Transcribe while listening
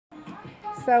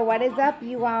So what is up,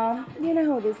 you all? You know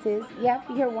who this is. Yep,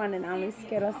 your one and only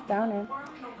Skittles Downer.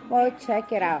 Well,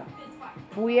 check it out.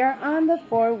 We are on the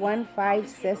 415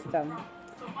 system.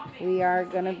 We are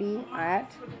going to be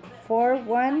at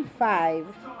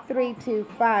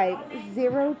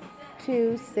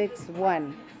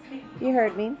 415-325-0261. You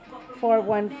heard me.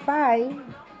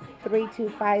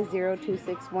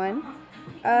 415-325-0261.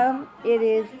 It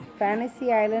is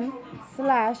Fantasy Island /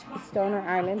 Stoner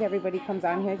Island. Everybody comes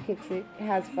on here, kicks it,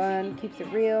 has fun, keeps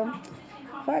it real.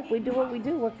 Fuck, we do what we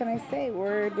do. What can I say?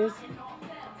 We're just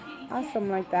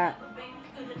awesome like that.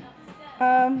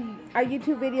 Our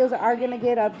YouTube videos are going to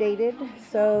get updated,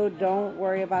 so don't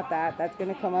worry about that. That's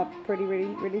going to come up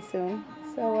really soon.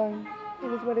 So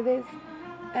it is what it is.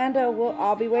 And we'll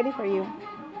all be waiting for you.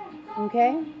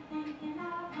 Okay?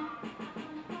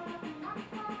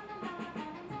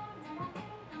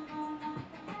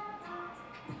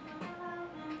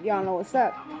 Y'all know what's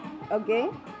up. Okay?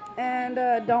 And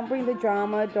don't bring the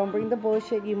drama. Don't bring the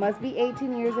bullshit. You must be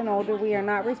 18 years and older. We are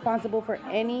not responsible for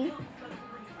any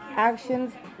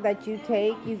actions that you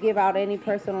take. You give out any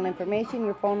personal information,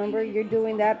 your phone number. You're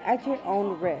doing that at your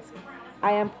own risk.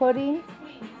 I am putting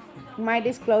my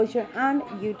disclosure on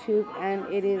YouTube,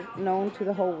 and it is known to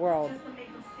the whole world.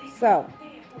 So,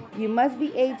 you must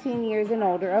be 18 years and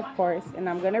older, of course. And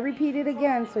I'm going to repeat it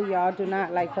again so y'all do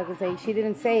not like fucking say, she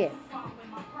didn't say it.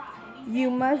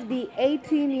 You must be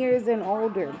 18 years and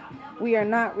older. We are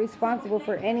not responsible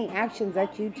for any actions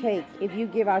that you take. If you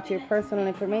give out your personal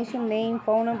information, name,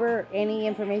 phone number, any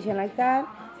information like that,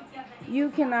 you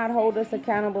cannot hold us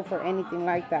accountable for anything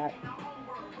like that.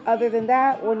 Other than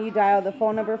that, when you dial the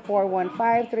phone number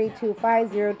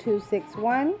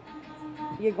 415-325-0261,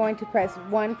 you're going to press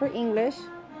 1 for English,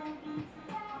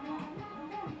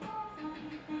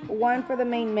 1 for the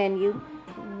main menu,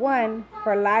 1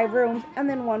 for live rooms, and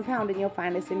then £1, and you'll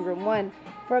find us in room 1.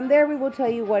 From there, we will tell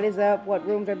you what is up, what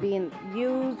rooms are being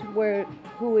used,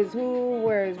 who is who,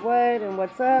 where is what, and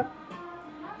what's up.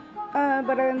 But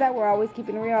other than that, we're always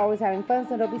keeping it real, always having fun,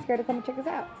 so don't be scared to come and check us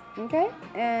out. Okay?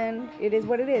 And it is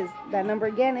what it is. That number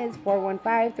again is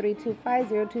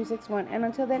 415-325-0261. And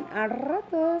until then, a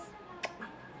ratos.